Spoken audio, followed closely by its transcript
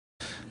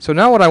So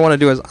now what I want to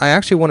do is I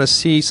actually want to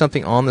see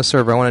something on the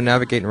server. I want to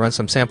navigate and run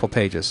some sample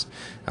pages.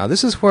 Now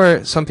this is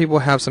where some people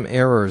have some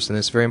errors, and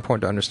it's very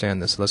important to understand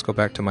this. So let's go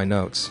back to my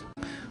notes.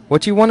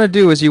 What you want to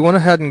do is you want to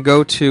head and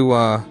go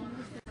to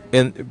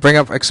and bring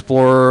up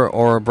Explorer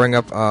or bring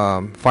up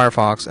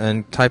Firefox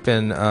and type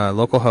in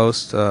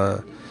localhost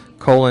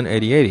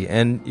 :8080,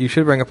 and you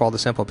should bring up all the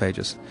sample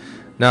pages.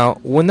 Now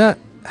when that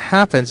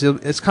happens,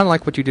 it's kind of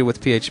like what you did with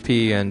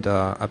PHP and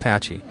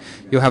Apache.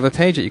 You'll have a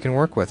page that you can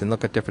work with and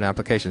look at different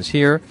applications.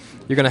 Here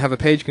you're going to have a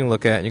page you can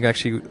look at, and you can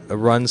actually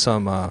run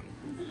some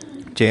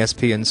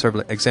JSP and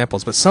Servlet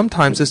examples, but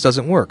sometimes this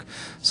doesn't work.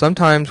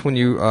 Sometimes when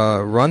you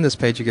run this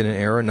page you get an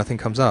error and nothing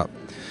comes up.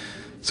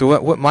 So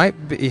what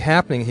might be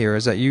happening here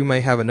is that you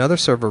may have another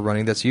server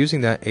running that's using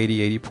that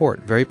 8080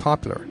 port, very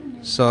popular.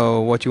 So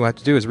what you have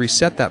to do is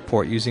reset that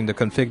port using the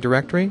config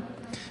directory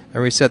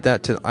and reset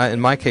that to,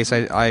 in my case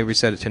I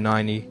reset it to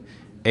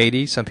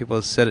 9080. Some people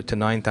have set it to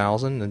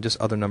 9000 and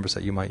just other numbers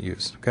that you might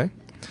use. Okay,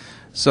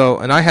 so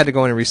and I had to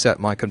go in and reset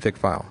my config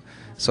file.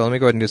 So let me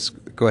go ahead and just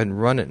go ahead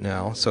and run it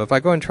now. So if I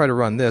go ahead and try to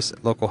run this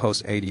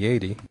localhost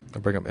 8080,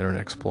 I'll bring up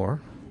Internet Explorer.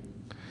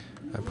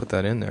 I put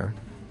that in there.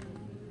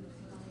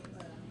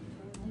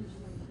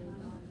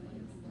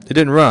 It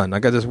didn't run. I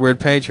got this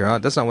weird page here.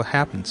 That's not what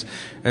happens.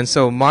 And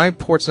so my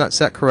port's not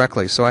set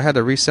correctly, so I had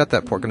to reset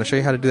that port. I'm going to show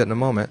you how to do that in a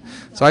moment.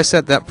 So I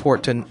set that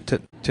port to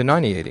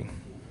 9080.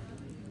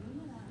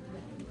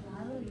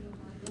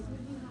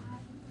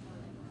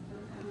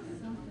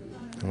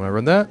 And when I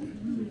run that,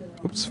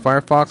 oops,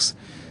 Firefox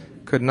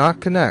could not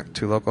connect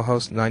to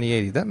localhost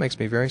 9080. That makes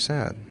me very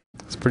sad.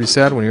 It's pretty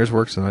sad when yours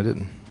works and I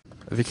didn't.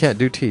 If you can't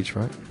do, teach,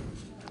 right?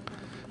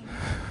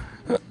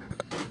 There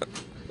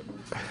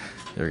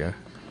we go.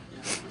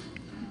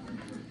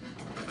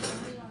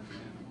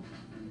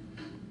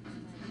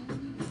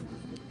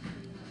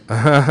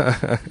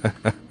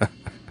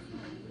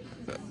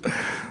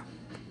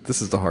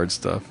 This is the hard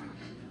stuff.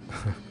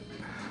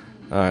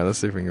 Alright, let's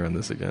see if we can run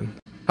this again.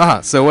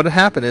 So what had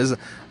happened is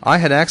I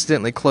had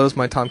accidentally closed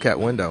my Tomcat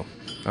window.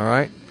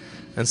 Alright?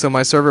 And so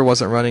my server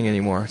wasn't running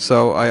anymore.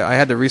 So I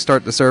had to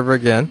restart the server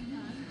again.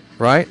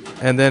 Right?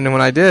 And then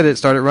when I did, it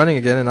started running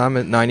again, and I'm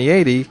at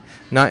 9080,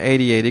 not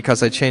 8080,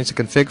 because I changed the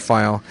config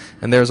file,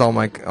 and there's all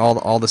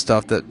the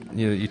stuff that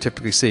you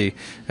typically see.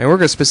 And we're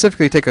going to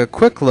specifically take a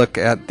quick look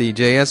at the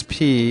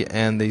JSP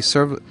and the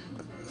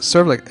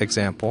Servlet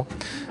example.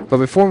 But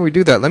before we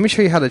do that, let me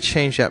show you how to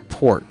change that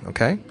port.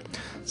 Okay?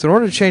 So in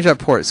order to change that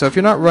port, so if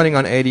you're not running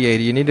on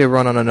 8080, you need to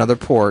run on another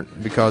port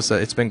because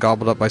it's been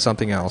gobbled up by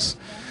something else.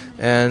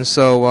 And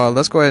so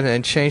let's go ahead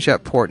and change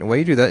that port. And the way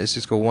you do that is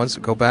just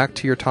go back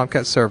to your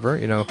Tomcat server,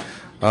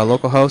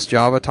 localhost,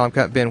 Java,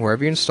 Tomcat bin,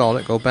 wherever you installed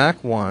it. Go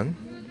back one.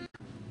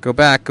 Go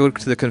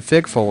to the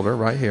config folder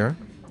right here.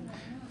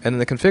 And in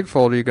the config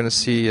folder, you're going to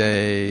see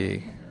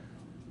a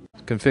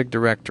config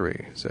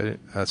directory, so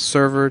a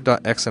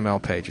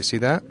server.xml page. You see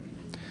that?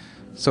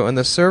 So in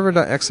the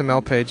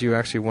server.xml page, you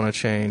actually want to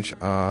change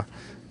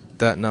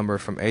that number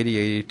from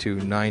 8080 to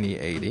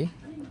 9080.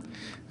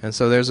 And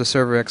so there's a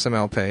server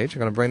XML page. I'm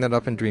going to bring that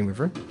up in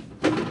Dreamweaver.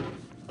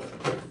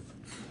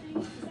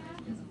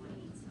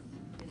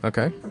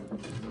 Okay.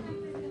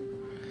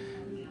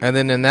 And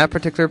then in that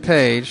particular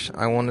page,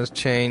 I want to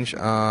change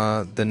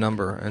the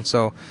number. And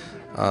so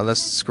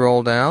let's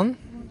scroll down.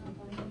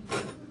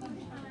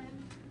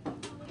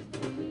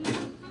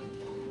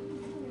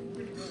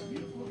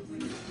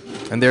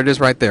 And there it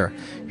is right there.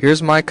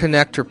 Here's my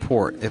connector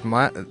port.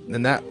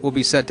 And that will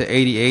be set to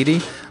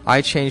 8080.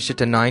 I changed it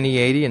to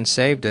 9080 and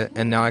saved it,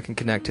 and now I can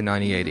connect to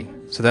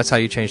 9080. So that's how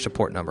you change the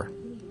port number.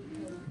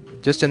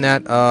 Just in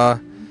that,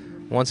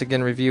 once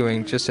again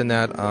reviewing, just in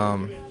that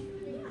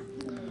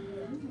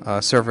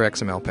server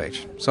XML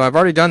page. So I've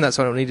already done that,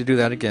 so I don't need to do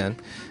that again.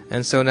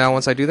 And so now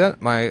once I do that,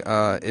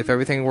 if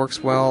everything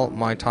works well,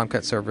 my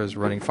Tomcat server is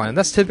running fine. And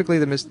that's typically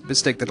the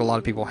mistake that a lot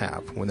of people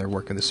have when they're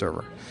working the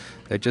server.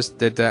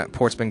 That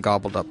port's been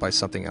gobbled up by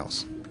something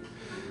else.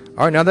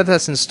 Alright, now that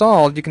that's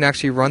installed, you can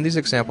actually run these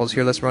examples.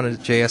 Here, let's run a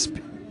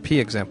JSP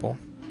example.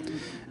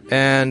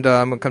 And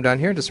I'm going to come down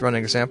here and just run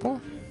an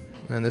example.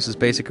 And this is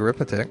basic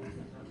arithmetic.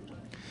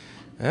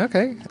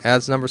 Okay,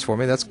 adds numbers for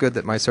me. That's good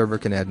that my server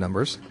can add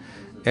numbers.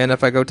 And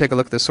if I go take a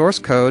look at the source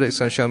code, it's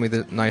going to show me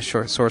the nice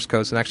short source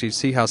codes and actually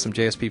see how some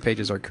JSP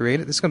pages are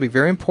created. This is going to be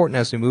very important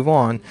as we move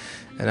on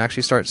and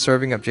actually start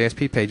serving up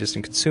JSP pages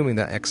and consuming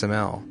that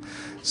XML.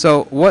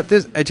 So what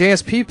a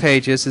JSP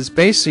page is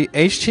basically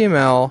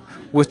HTML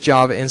with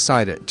Java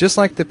inside it. Just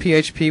like the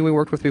PHP we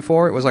worked with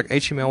before, it was like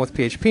HTML with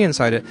PHP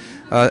inside it.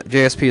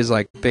 JSP is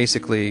like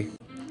basically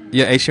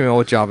HTML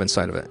with Java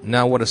inside of it.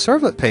 Now what a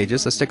servlet page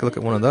is, let's take a look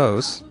at one of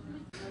those.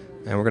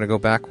 And we're going to go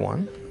back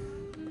one.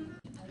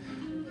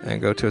 And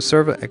go to a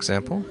servlet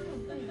example.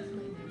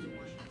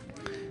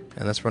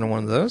 And let's run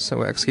one of those. So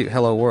we'll execute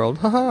hello world.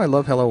 Haha, I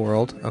love hello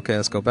world. Okay,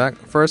 let's go back.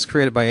 First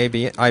created by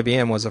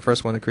IBM was the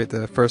first one to create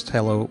the first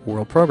hello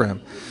world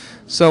program.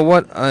 So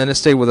and it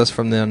stayed with us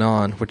from then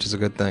on, which is a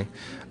good thing.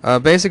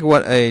 Basically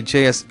what a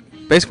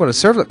JSP basically what a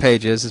servlet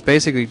page is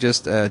basically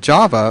just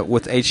Java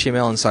with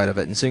HTML inside of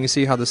it. And so you can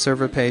see how the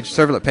servlet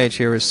page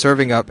here is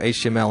serving up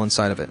HTML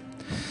inside of it.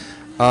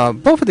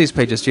 Both of these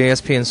pages,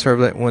 JSP and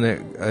Servlet, when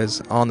it's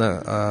on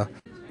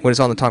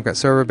the Tomcat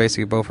server,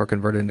 basically both are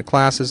converted into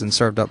classes and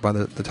served up by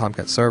the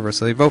Tomcat server.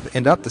 So they both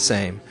end up the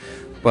same,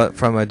 but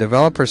from a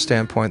developer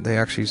standpoint,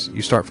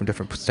 you start from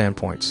different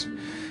standpoints.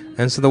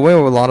 And so the way a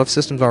lot of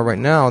systems are right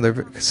now,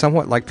 they're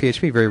somewhat like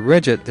PHP, very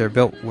rigid. They're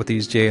built with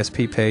these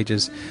JSP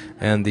pages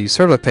and these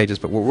servlet pages.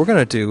 But what we're going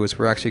to do is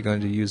we're actually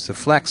going to use the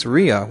Flex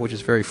RIA, which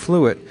is a very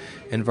fluid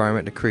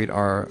environment, to create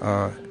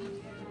our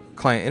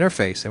client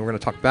interface. And we're going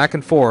to talk back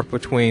and forth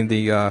between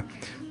the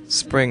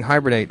Spring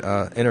Hibernate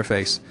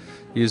interface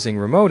using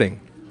remoting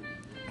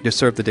to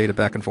serve the data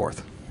back and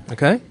forth.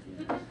 Okay?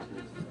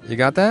 You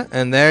got that?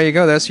 And there you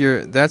go.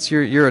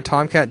 You're a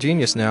Tomcat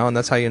genius now, and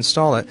that's how you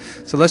install it.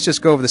 So let's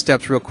just go over the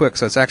steps real quick.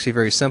 So it's actually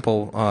very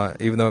simple,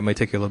 even though it may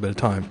take you a little bit of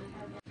time.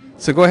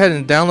 So go ahead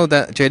and download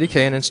that JDK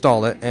and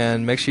install it,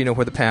 and make sure you know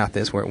where the path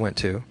is, where it went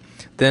to.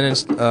 Then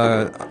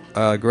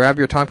grab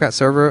your Tomcat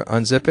server,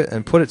 unzip it,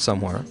 and put it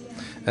somewhere.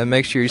 And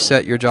make sure you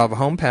set your Java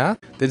home path.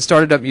 Then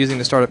start it up using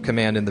the startup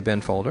command in the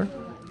bin folder.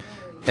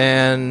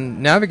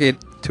 And navigate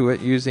to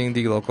it using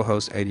the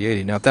localhost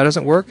 8080. Now if that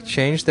doesn't work,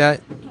 change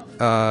that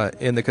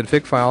in the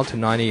config file to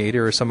 9080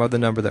 or some other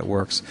number that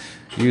works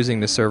using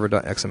the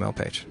server.xml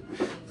page.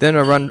 Then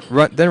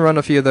run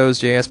a few of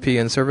those JSP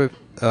and server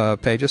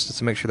pages just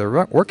to make sure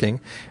they're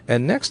working.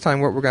 And next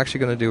time what we're actually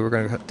going to do, we're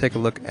going to take a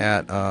look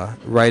at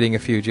writing a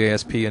few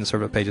JSP and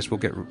server pages. We'll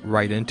get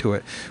right into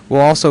it.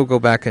 We'll also go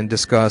back and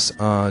discuss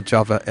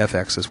Java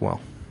FX as well.